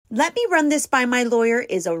Let me run this by my lawyer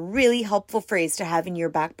is a really helpful phrase to have in your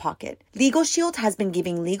back pocket. Legal Shield has been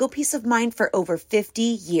giving legal peace of mind for over 50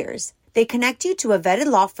 years. They connect you to a vetted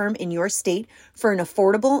law firm in your state for an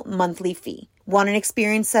affordable monthly fee. Want an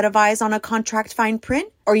experienced set of eyes on a contract fine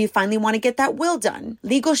print? Or you finally want to get that will done?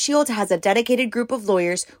 Legal Shield has a dedicated group of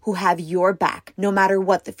lawyers who have your back, no matter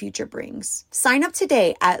what the future brings. Sign up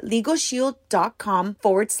today at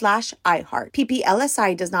LegalShield.com/iHeart.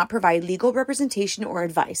 PPLSI does not provide legal representation or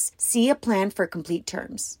advice. See a plan for complete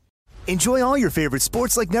terms. Enjoy all your favorite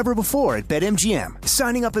sports like never before at BetMGM.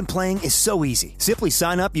 Signing up and playing is so easy. Simply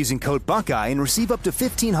sign up using code Buckeye and receive up to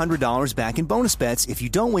 $1,500 back in bonus bets if you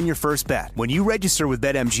don't win your first bet. When you register with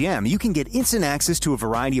BetMGM, you can get instant access to a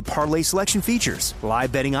variety of parlay selection features,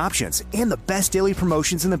 live betting options, and the best daily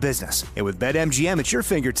promotions in the business. And with BetMGM at your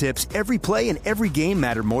fingertips, every play and every game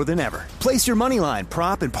matter more than ever. Place your moneyline,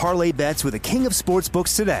 prop, and parlay bets with the king of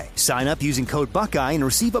sportsbooks today. Sign up using code Buckeye and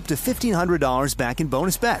receive up to $1,500 back in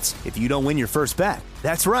bonus bets if you don't win your first bet.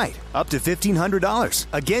 That's right, up to $1,500.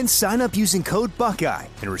 Again, sign up using code Buckeye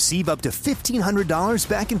and receive up to $1,500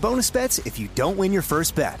 back in bonus bets if you don't win your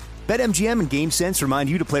first bet. BetMGM and GameSense remind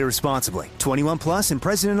you to play responsibly. 21 plus and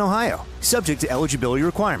present in Ohio. Subject to eligibility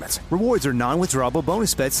requirements. Rewards are non-withdrawable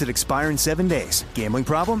bonus bets that expire in 7 days. Gambling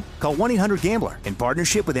problem? Call 1-800-GAMBLER in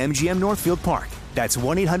partnership with MGM Northfield Park. That's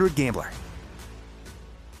 1-800-GAMBLER.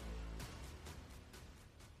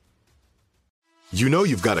 You know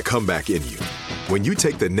you've got a comeback in you. When you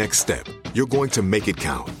take the next step, you're going to make it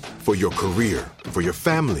count. For your career, for your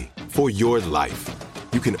family, for your life.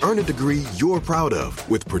 You can earn a degree you're proud of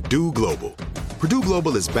with Purdue Global. Purdue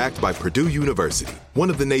Global is backed by Purdue University, one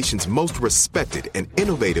of the nation's most respected and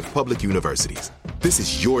innovative public universities. This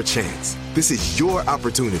is your chance. This is your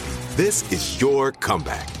opportunity. This is your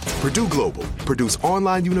comeback. Purdue Global, Purdue's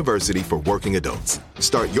online university for working adults.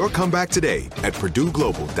 Start your comeback today at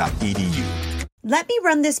purdueglobal.edu. Let me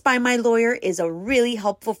run this by my lawyer is a really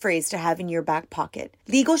helpful phrase to have in your back pocket.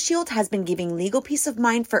 Legal Shield has been giving legal peace of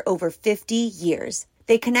mind for over 50 years.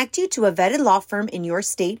 They connect you to a vetted law firm in your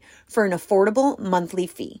state for an affordable monthly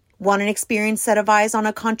fee. Want an experienced set of eyes on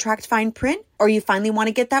a contract fine print? Or you finally want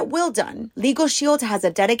to get that will done? Legal Shield has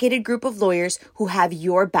a dedicated group of lawyers who have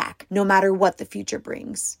your back, no matter what the future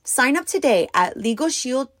brings. Sign up today at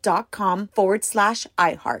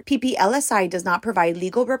LegalShield.com/iHeart. PPLSI does not provide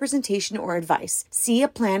legal representation or advice. See a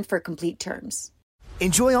plan for complete terms.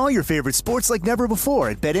 Enjoy all your favorite sports like never before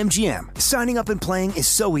at BetMGM. Signing up and playing is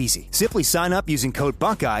so easy. Simply sign up using code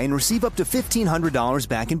Buckeye and receive up to $1,500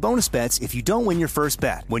 back in bonus bets if you don't win your first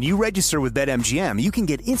bet. When you register with BetMGM, you can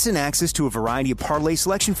get instant access to a variety of parlay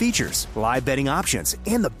selection features, live betting options,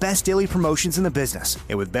 and the best daily promotions in the business.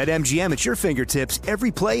 And with BetMGM at your fingertips, every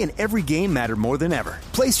play and every game matter more than ever.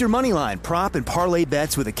 Place your moneyline, prop, and parlay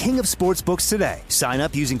bets with the king of sportsbooks today. Sign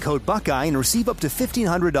up using code Buckeye and receive up to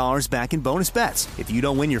 $1,500 back in bonus bets if you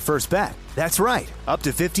don't win your first bet. That's right, up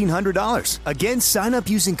to $1,500. Again, sign up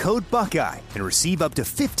using code Buckeye and receive up to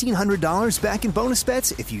 $1,500 back in bonus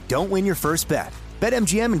bets if you don't win your first bet.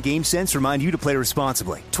 BetMGM and GameSense remind you to play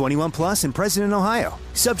responsibly. 21 plus and present in Ohio.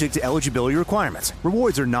 Subject to eligibility requirements.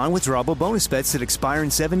 Rewards are non-withdrawable bonus bets that expire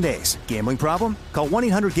in 7 days. Gambling problem? Call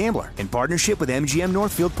 1-800-GAMBLER in partnership with MGM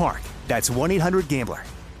Northfield Park. That's 1-800-GAMBLER.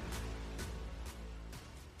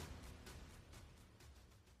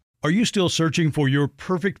 Are you still searching for your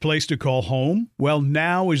perfect place to call home? Well,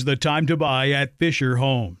 now is the time to buy at Fisher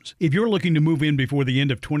Homes. If you're looking to move in before the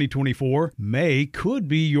end of 2024, May could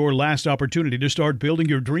be your last opportunity to start building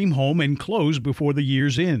your dream home and close before the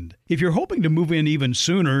year's end. If you're hoping to move in even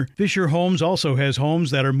sooner, Fisher Homes also has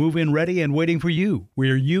homes that are move-in ready and waiting for you,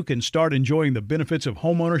 where you can start enjoying the benefits of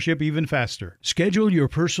homeownership even faster. Schedule your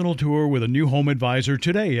personal tour with a new home advisor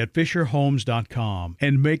today at FisherHomes.com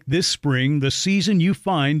and make this spring the season you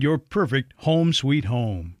find your perfect home sweet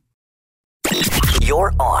home.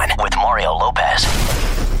 You're on with Mario Lopez.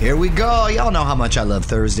 Here we go. Y'all know how much I love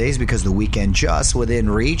Thursdays because the weekend just within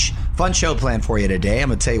reach. Fun show planned for you today. I'm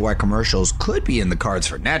going to tell you why commercials could be in the cards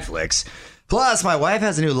for Netflix. Plus, my wife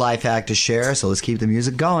has a new life hack to share, so let's keep the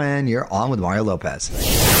music going. You're on with Mario Lopez.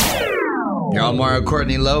 You're on Mario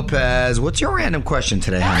Courtney Lopez. What's your random question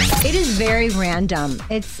today, honey? It is very random.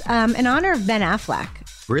 It's in honor of Ben Affleck.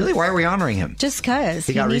 Really? Why are we honoring him? Just because.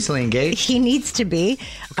 He got recently engaged? He needs to be.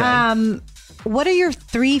 Okay. What are your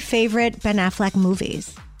 3 favorite Ben Affleck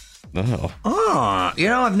movies?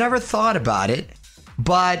 I've never thought about it,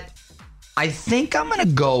 but I think I'm going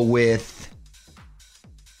to go with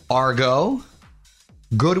Argo,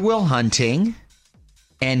 Good Will Hunting,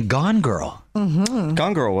 and Gone Girl. Mm-hmm.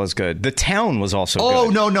 Gone Girl was good. The Town was also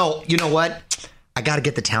good. Oh, no. You know what? I got to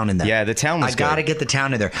get The Town in there. Yeah, The Town was I got to get The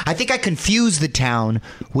Town in there. I think I confused The Town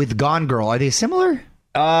with Gone Girl. Are they similar?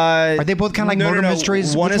 Are they both kind of like murder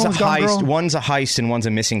mysteries? One is a Gone Girl? heist. One's a heist and one's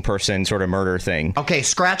a missing person sort of murder thing. Okay,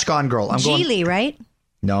 scratch Gone Girl. Geely, right?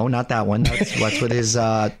 No, not that one. That's with his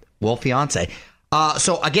fiance.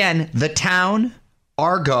 So again, The Town,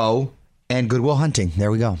 Argo, and Good Will Hunting.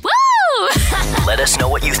 There we go. Let us know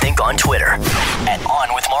what you think on Twitter at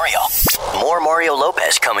On With Mario. More Mario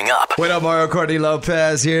Lopez coming up. What up, Mario Courtney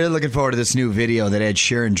Lopez here. Looking forward to this new video that Ed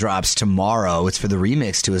Sheeran drops tomorrow. It's for the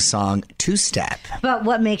remix to his song Two Step. But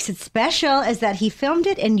what makes it special is that he filmed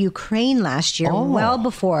it in Ukraine last year, well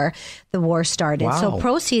before the war started. Wow. So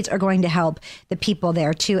proceeds are going to help the people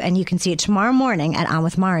there too. And you can see it tomorrow morning at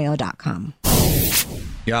onwithmario.com.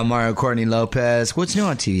 Yeah, I'm Mario Courtney Lopez. What's new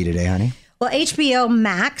on TV today, honey? Well, HBO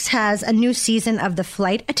Max has a new season of The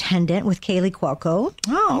Flight Attendant with Kaylee Cuoco.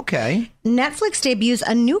 Oh, okay. Netflix debuts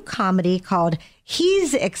a new comedy called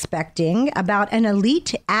He's Expecting about an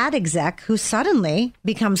elite ad exec who suddenly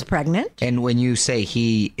becomes pregnant. And when you say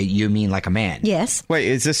he, you mean like a man? Yes. Wait,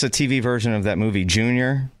 is this a TV version of that movie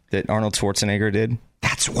Junior that Arnold Schwarzenegger did?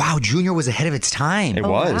 Wow, Junior was ahead of its time. It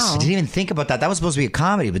was. wow. I didn't even think about that. That was supposed to be a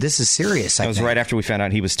comedy, but this is serious. That was right after we found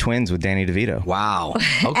out he was twins with Danny DeVito. Wow.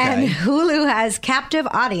 And Okay. Hulu has Captive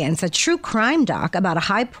Audience, a true crime doc about a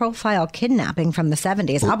high-profile kidnapping from the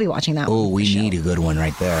 70s. I'll be watching that one. Oh, we need a good one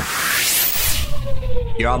right there.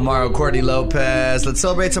 You're on Mario Courtney Lopez. Let's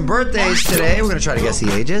celebrate some birthdays today. We're going to try to guess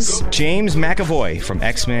the ages. James McAvoy from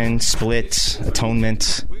X-Men, Split,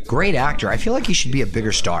 Atonement. Great actor. I feel like he should be a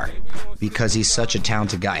bigger star because he's such a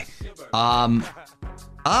talented guy. I'm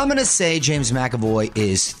going to say James McAvoy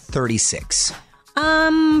is 36.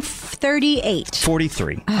 38.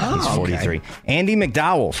 43. He's 43. okay. Andy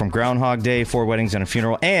McDowell from Groundhog Day, 4 Weddings and a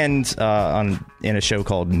Funeral, and in a show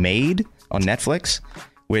called Maid on Netflix,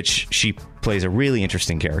 which she plays a really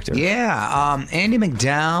interesting character. Yeah. Andy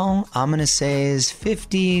McDowell, I'm going to say, is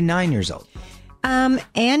 59 years old.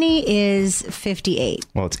 Annie is 58.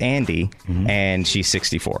 Well, it's Andy, and she's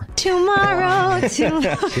 64. Tomorrow. She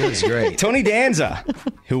looks great. Tony Danza,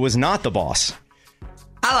 who was not the boss.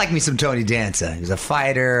 I like me some Tony Danza. He was a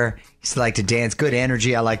fighter. He used to like to dance. Good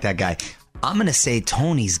energy. I like that guy. I'm going to say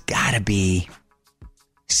Tony's got to be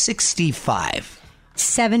 65.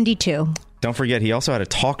 72. Don't forget, he also had a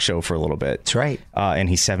talk show for a little bit. That's right. And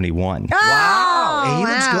he's 71. Wow. Hey, he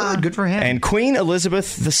looks good. Good for him. And Queen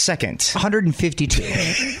Elizabeth II. 152.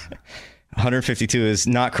 152 is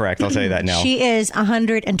not correct. I'll tell you that now. She is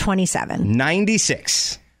 127.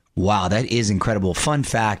 96. Wow, that is incredible. Fun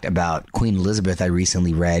fact about Queen Elizabeth I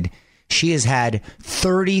recently read. She has had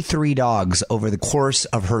 33 dogs over the course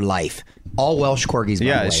of her life. All Welsh Corgis, by the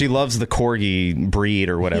Yeah, way. she loves the Corgi breed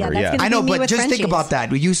or whatever. Yeah, Yeah. that's I know, Me but with just think Frenchies. about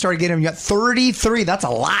that. When you started getting them, 33, that's a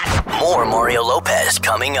lot. More Mario Lopez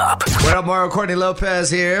coming up. What up, Mario Courtney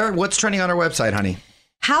Lopez here. What's trending on our website, honey?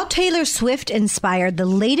 How Taylor Swift inspired the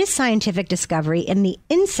latest scientific discovery in the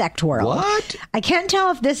insect world. What? I can't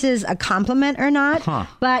tell if this is a compliment or not,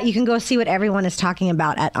 but you can go see what everyone is talking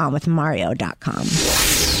about at onwithmario.com.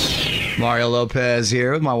 Mario Lopez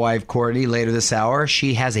here with my wife, Courtney. Later this hour,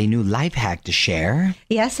 she has a new life hack to share.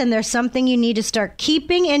 Yes, and there's something you need to start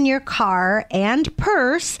keeping in your car and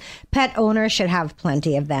purse. Pet owners should have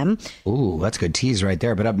plenty of them. Ooh, that's a good tease right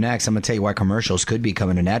there. But up next, I'm going to tell you why commercials could be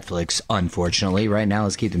coming to Netflix, unfortunately. Right now,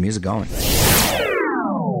 let's keep the music going.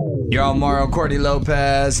 You're on Mario Courtney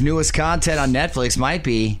Lopez. Newest content on Netflix might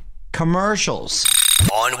be commercials.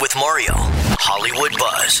 On with Mario. Hollywood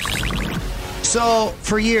Buzz. So,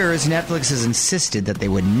 for years, Netflix has insisted that they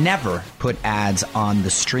would never put ads on the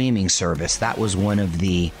streaming service. That was one of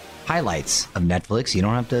the highlights of Netflix. You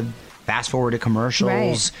don't have to fast forward to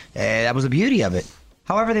commercials. Right. That was the beauty of it.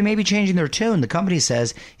 However, they may be changing their tune. The company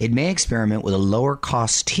says it may experiment with a lower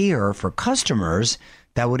cost tier for customers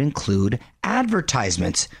that would include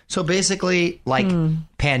advertisements. So basically, like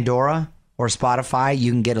Pandora or Spotify,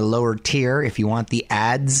 you can get a lower tier if you want the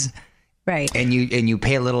ads. Right. And you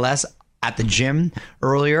pay a little less. At the gym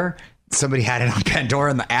earlier, somebody had it on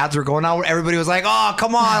Pandora and the ads were going on. Everybody was like, oh,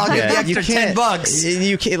 come on, I'll get the extra $10.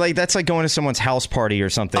 You can't, like, that's like going to someone's house party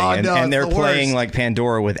or something, Oh, no, and they're it's the playing worst. like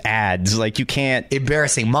Pandora with ads. Like, you can't.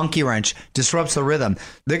 Embarrassing. Monkey wrench disrupts the rhythm.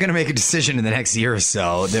 They're going to make a decision in the next year or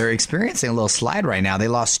so. They're experiencing a little slide right now. They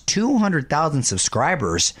lost 200,000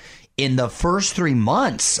 subscribers in the first 3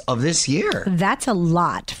 months of this year. That's a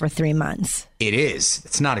lot for 3 months. It is.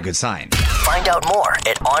 It's not a good sign. Find out more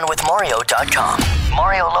at onwithmario.com.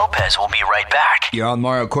 Mario Lopez will be right back. You're on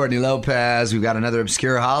Mario Courtney Lopez. We've got another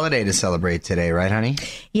obscure holiday to celebrate today, right, honey?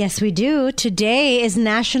 Yes, we do. Today is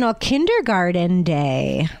National Kindergarten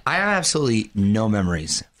Day. I have absolutely no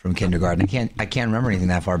memories from kindergarten? I can't remember anything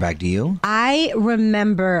that far back. Do you? I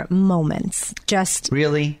remember moments. Just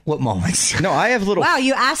really? What moments? No, I have little. Wow,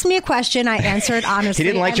 you asked me a question. I answered honestly. He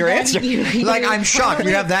didn't like your answer. Like, I'm shocked.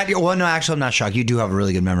 You have that? Well, no, actually, I'm not shocked. You do have a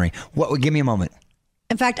really good memory. What? Give me a moment.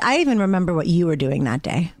 In fact, I even remember what you were doing that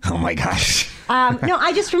day. Oh my gosh. No,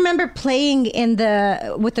 I just remember playing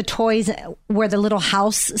with the toys where the little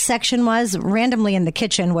house section was, randomly in the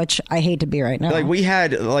kitchen, which I hate to be right now. Like we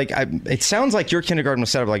had, it sounds like your kindergarten was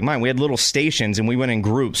set up like mine. We had little stations, and we went in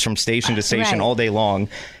groups from station to station all day long.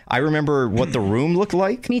 I remember what the room looked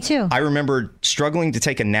like. Me too. I remember struggling to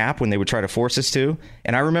take a nap when they would try to force us to,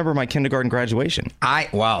 and I remember my kindergarten graduation. I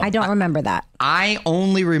don't remember that. I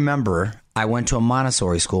only remember I went to a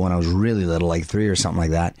Montessori school when I was really little, like 3 or something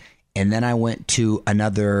like that. And then I went to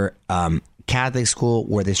another Catholic school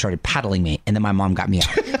where they started paddling me. And then my mom got me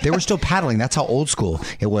out. They were still paddling. That's how old school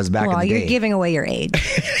it was back in the day. Well, you're giving away your age.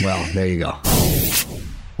 Well, there you go.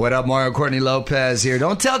 What up, Mario? Courtney Lopez here.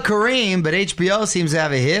 Don't tell Kareem, but HBO seems to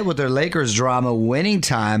have a hit with their Lakers drama Winning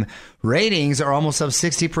Time. Ratings are almost up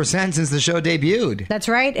 60% since the show debuted. That's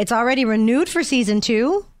right. It's already renewed for season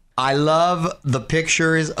 2. I love the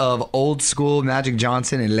pictures of old school Magic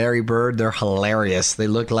Johnson and Larry Bird. They're hilarious. They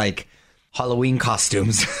look like Halloween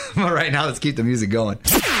costumes. But right now, let's keep the music going.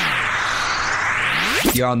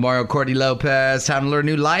 You're on Mario Courtney Lopez. Time to learn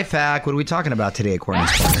a new life hack. What are we talking about today,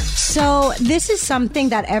 Courtney's Corner? So this is something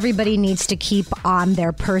that everybody needs to keep on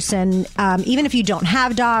their person, even if you don't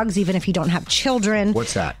have dogs, even if you don't have children.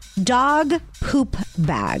 What's that? Dog poop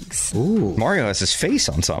bags. Ooh. Mario has his face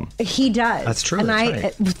on some. He does. That's true. And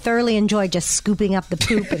that's I thoroughly enjoy just scooping up the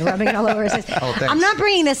poop and rubbing it all over his face. Oh, thanks. I'm not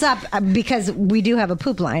bringing this up because we do have a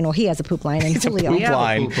poop line. Well, he has a poop line. And Julio. poop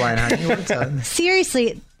line. Poop line, honey. What's up?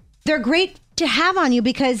 Seriously, they're great to have on you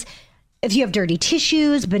because if you have dirty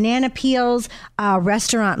tissues, banana peels,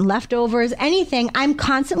 restaurant leftovers, anything, I'm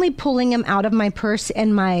constantly pulling them out of my purse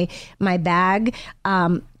and my bag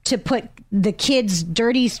to put the kids'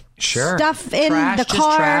 dirty stuff in the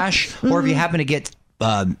car. Trash. Mm-hmm. Or if you happen to get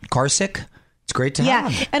car sick, it's great to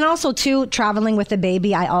have. Yeah, and also, too, traveling with the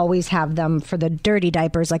baby, I always have them for the dirty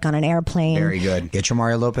diapers, like on an airplane. Very good. Get your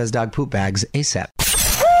Mario Lopez dog poop bags ASAP.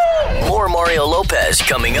 More Mario Lopez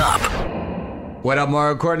coming up. What up,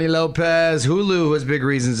 Mario? Courtney Lopez. Hulu, who has big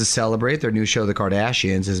reasons to celebrate. Their new show, The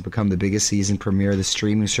Kardashians, has become the biggest season premiere the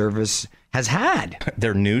streaming service has had.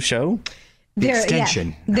 Their new show?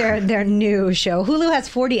 Extension. Yeah, their new show. Hulu has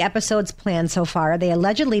 40 episodes planned so far. They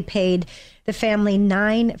allegedly paid the family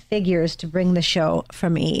 9 figures to bring the show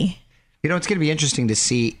from E! You know, it's going to be interesting to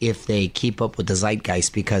see if they keep up with the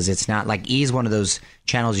zeitgeist, because it's not like E! is one of those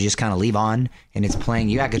channels you just kind of leave on and it's playing.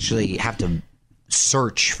 You actually have to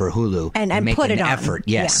search for Hulu and make put an it on. effort.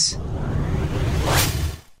 Yes. Yeah.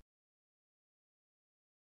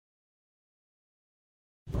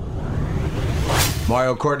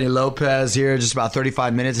 Mario Courtney Lopez here, just about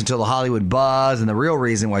 35 minutes until the Hollywood buzz, and the real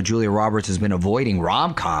reason why Julia Roberts has been avoiding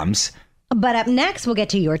rom-coms. But up next, we'll get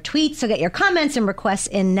to your tweets, so get your comments and requests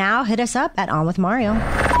in now. Hit us up at On With Mario.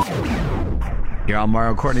 You're on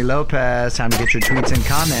Mario Courtney Lopez. Time to get your tweets and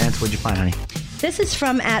comments. What'd you find, honey? This is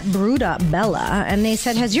from @Bruda_Bella, and they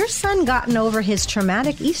said, has your son gotten over his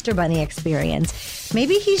traumatic Easter Bunny experience?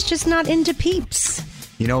 Maybe he's just not into Peeps.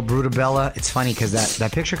 You know, Bruda_Bella, it's funny because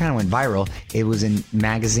that picture kind of went viral. It was in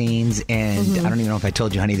magazines, and I don't even know if I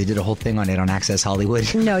told you, honey, they did a whole thing on it on Access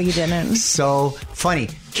Hollywood. No, you didn't. So funny.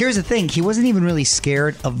 Here's the thing. He wasn't even really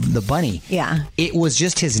scared of the bunny. Yeah. It was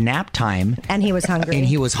just his nap time. And he was hungry.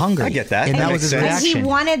 I get that. And That that makes was his sense. reaction. And he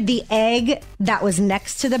wanted the egg that was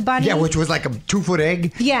next to the bunny. Yeah, which was like a 2-foot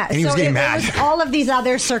egg. Yeah, And he was getting mad. It was all of these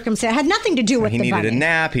other circumstances. It had nothing to do with He the bunny. needed a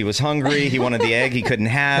nap. He was hungry. He wanted the egg he couldn't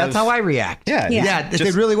have. That's how I react. Yeah. Yeah,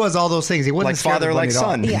 it really was all those things. He wasn't Like scared of the father, bunny like at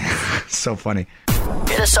all. son. Yeah. So funny.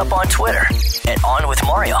 Hit us up on Twitter at On With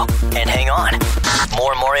Mario. And hang on,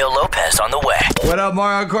 more Mario Lopez on the way. What up,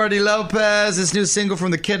 Mario Courtney Lopez? This new single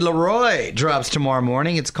from the Kid Laroi drops tomorrow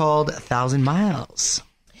morning. It's called 1,000 Miles.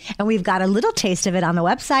 And we've got a little taste of it on the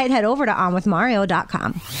website. Head over to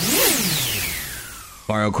onwithmario.com.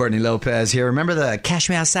 Mario Courtney Lopez here. Remember the Cash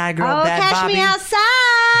Me Outside girl, Oh, Bad Cash Bobby? Me Outside!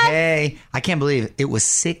 Hey, I can't believe it was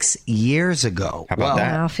 6 years ago. How about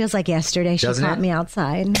that? Wow, feels like yesterday she Doesn't caught it? me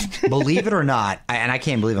outside. Believe it or not, and I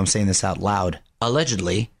can't believe I'm saying this out loud,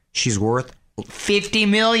 allegedly, she's worth $50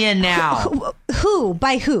 million now. Who?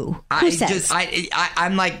 By who? Who says?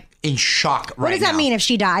 I'm like in shock right now. What does that mean? If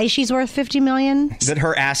she dies, she's worth $50 million? That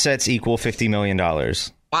her assets equal $50 million.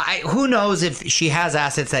 Who knows if she has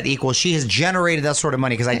assets that equal? She has generated that sort of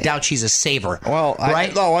money because I doubt she's a saver. Well,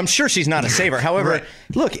 right? I'm sure she's not a saver. However, Right.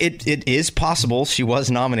 look, it is possible she was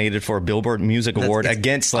nominated for a Billboard Music Award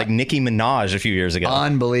against like Nicki Minaj a few years ago.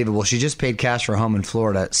 Unbelievable. She just paid cash for a home in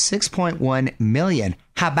Florida, $6.1 million.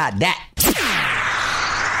 How about that?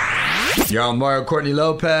 Yo, Mario Courtney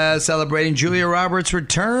Lopez celebrating Julia Roberts'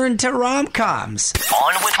 return to rom-coms.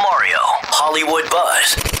 On with Mario, Hollywood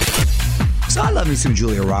Buzz. So I love me some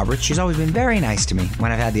Julia Roberts. She's always been very nice to me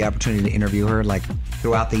when I've had the opportunity to interview her, like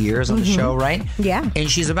throughout the years on the show, right? Yeah.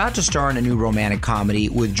 And she's about to star in a new romantic comedy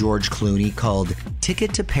with George Clooney called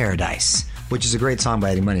Ticket to Paradise, which is a great song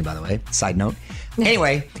by Eddie Money, by the way. Side note.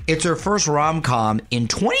 Anyway, it's her first rom-com in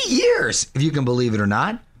 20 years, if you can believe it or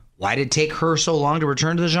not. Why did it take her so long to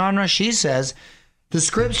return to the genre? She says the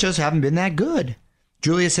scripts just haven't been that good.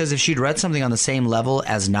 Julia says if she'd read something on the same level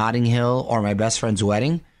as Notting Hill or My Best Friend's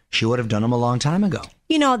Wedding, she would have done them a long time ago.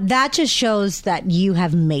 You know, that just shows that you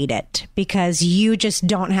have made it because you just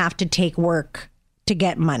don't have to take work to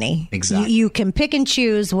get money. Exactly. You can pick and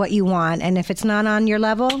choose what you want. And if it's not on your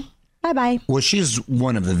level, bye-bye. Well, she's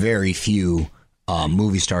one of the very few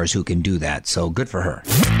movie stars who can do that. So good for her.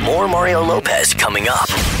 More Mario Lopez coming up.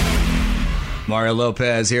 Mario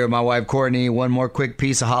Lopez here with my wife, Courtney. One more quick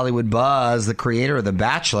piece of Hollywood buzz. The creator of The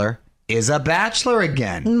Bachelor is a bachelor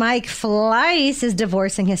again. Mike Fleiss is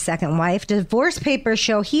divorcing his second wife. Divorce papers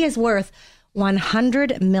show he is worth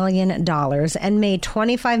 $100 million and made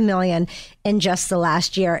 $25 million in just the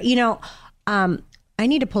last year. You know, I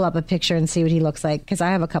need to pull up a picture and see what he looks like because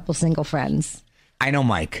I have a couple single friends. I know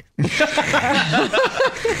Mike.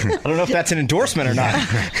 I don't know if that's an endorsement or not.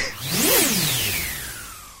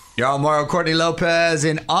 Y'all, Mario Courtney Lopez,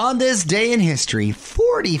 and on this day in history,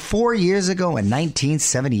 44 years ago in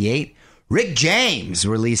 1978, Rick James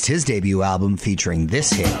released his debut album featuring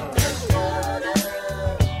this hit.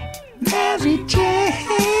 Mary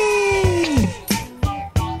Jane.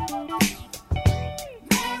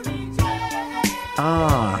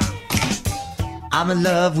 I'm in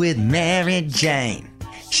love with Mary Jane.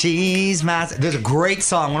 She's my... There's a great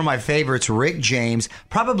song, one of my favorites, Rick James,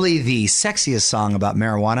 probably the sexiest song about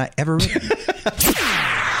marijuana ever written.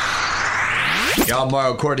 Y'all,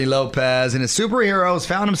 Mario Courtney Lopez and his superheroes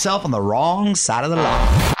found himself on the wrong side of the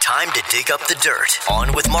law. Time to dig up the dirt.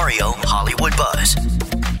 On with Mario, Hollywood Buzz.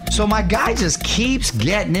 So my guy just keeps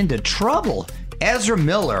getting into trouble. Ezra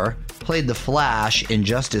Miller played the Flash in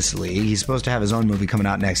Justice League. He's supposed to have his own movie coming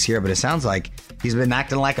out next year, but it sounds like he's been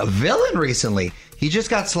acting like a villain recently. He just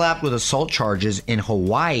got slapped with assault charges in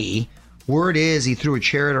Hawaii. Word is he threw a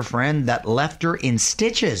chair at a friend that left her in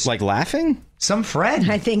stitches. Like laughing? Some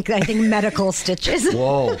friend. I think medical stitches.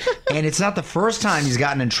 Whoa. And it's not the first time he's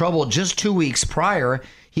gotten in trouble. Just 2 weeks prior,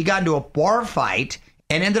 he got into a bar fight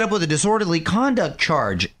and ended up with a disorderly conduct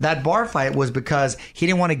charge. That bar fight was because he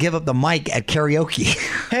didn't want to give up the mic at karaoke.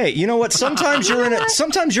 Hey, you know what? Sometimes you're in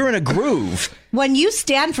a groove. When you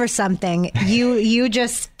stand for something, you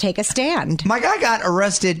just take a stand. My guy got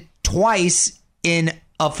arrested twice in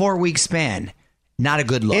a 4-week span. Not a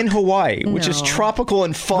good look. In Hawaii, which is tropical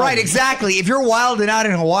and fun. Right, exactly. If you're wilding out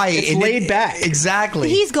in Hawaii, it's laid back. Exactly.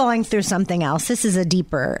 He's going through something else. This is a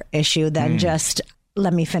deeper issue than just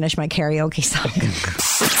let me finish my karaoke song.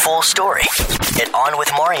 Full story at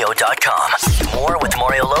onwithmario.com. More with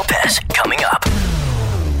Mario Lopez coming up.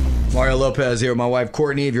 Mario Lopez here with my wife,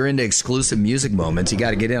 Courtney. If you're into exclusive music moments, you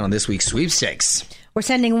got to get in on this week's sweepstakes. We're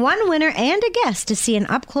sending one winner and a guest to see an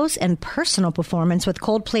up-close and personal performance with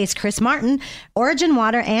Coldplay's Chris Martin. Origin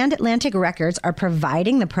Water and Atlantic Records are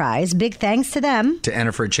providing the prize. Big thanks to them. To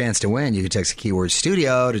enter for a chance to win, you can text the keyword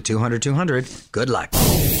studio to 200-200. Good luck.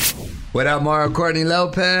 What up, Mario Courtney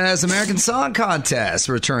Lopez? American Song Contest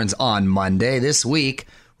returns on Monday. This week,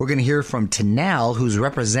 we're going to hear from Tanel, who's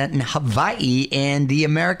representing Hawaii and the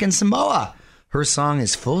American Samoa. Her song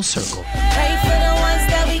is Full Circle. Pray for the ones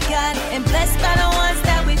that we got and blessed by the ones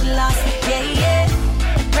that we've lost. Yeah, yeah.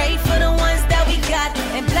 Pray for the ones that we got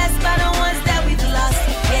and blessed by the ones that we've lost.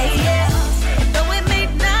 Yeah, yeah. Though it may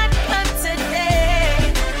not come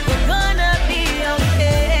today, we're gonna be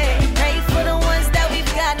okay. Pray for the ones that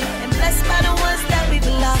we've got and blessed by the ones that we've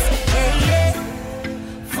lost. Yeah, yeah.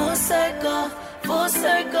 Full circle,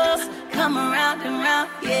 come around and round.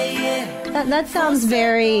 Yeah, yeah. That sounds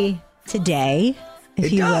very today. If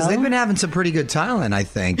It does. will. They've been having some pretty good talent, I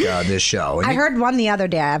think, this show. And I heard one the other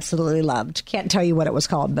day I absolutely loved. Can't tell you what it was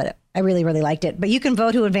called, but I really, really liked it. But you can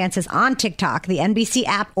vote who advances on TikTok, the NBC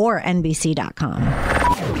app, or NBC.com.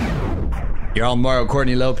 You're all Mario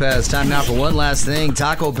Courtney Lopez. Time now for one last thing.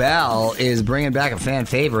 Taco Bell is bringing back a fan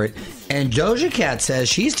favorite, and Doja Cat says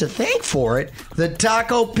she's to thank for it. The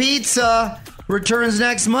taco pizza. returns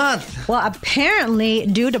next month. Well, apparently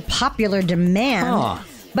due to popular demand.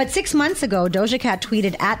 But 6 months ago, Doja Cat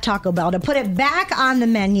tweeted at Taco Bell to put it back on the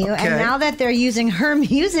menu. Okay. And now that they're using her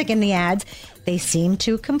music in the ads, they seem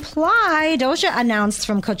to comply. Doja announced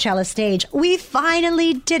from Coachella stage, "We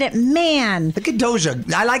finally did it, man." Look at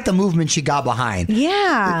Doja. I like the movement she got behind.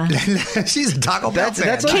 Yeah. She's a Taco Bell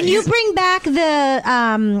fan. Can you bring back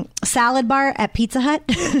the salad bar at Pizza Hut?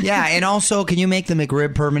 Yeah, and also, can you make the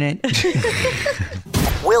McRib permanent?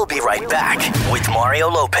 We'll be right back with Mario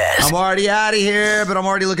Lopez. I'm already out of here, but I'm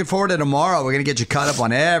already looking forward to tomorrow. We're going to get you caught up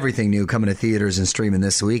on everything new coming to theaters and streaming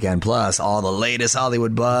this weekend, plus all the latest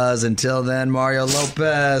Hollywood buzz. Until then, Mario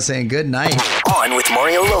Lopez saying good night. On with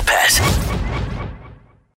Mario Lopez.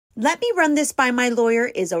 "Let me run this by my lawyer"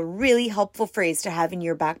 is a really helpful phrase to have in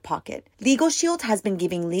your back pocket. Legal Shield has been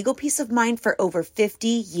giving legal peace of mind for over 50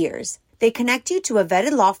 years. They connect you to a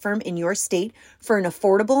vetted law firm in your state for an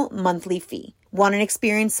affordable monthly fee. Want an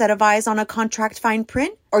experienced set of eyes on a contract fine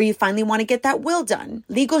print? Or you finally want to get that will done?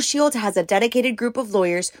 Legal Shield has a dedicated group of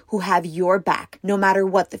lawyers who have your back, no matter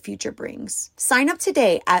what the future brings. Sign up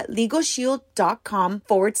today at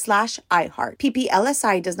LegalShield.com/iHeart.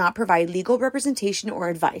 PPLSI does not provide legal representation or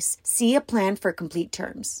advice. See a plan for complete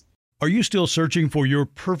terms. Are you still searching for your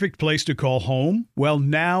perfect place to call home? Well,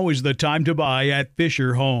 now is the time to buy at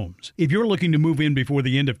Fisher Homes. If you're looking to move in before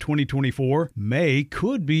the end of 2024, May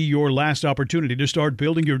could be your last opportunity to start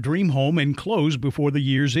building your dream home and close before the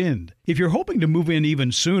year's end. If you're hoping to move in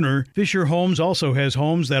even sooner, Fisher Homes also has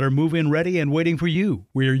homes that are move-in ready and waiting for you,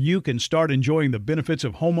 where you can start enjoying the benefits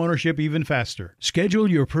of homeownership even faster. Schedule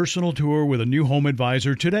your personal tour with a new home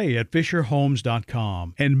advisor today at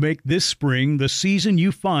FisherHomes.com and make this spring the season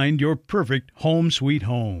you find your perfect home sweet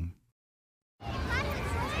home.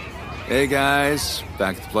 Hey guys,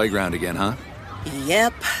 back at the playground again, huh?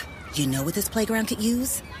 Yep. You know what this playground could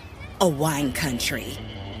use? A wine country.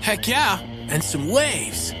 Heck yeah, and some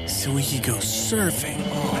waves so we could go surfing.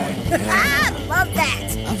 Oh, yeah. Love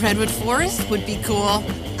that. A redwood forest would be cool.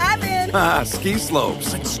 I'm in. Ski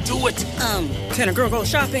slopes. Let's do it. Can a girl go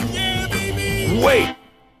shopping? Yeah, baby. Wait.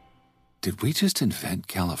 Did we just invent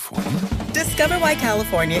California? Discover why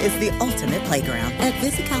California is the ultimate playground at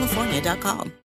visitcalifornia.com.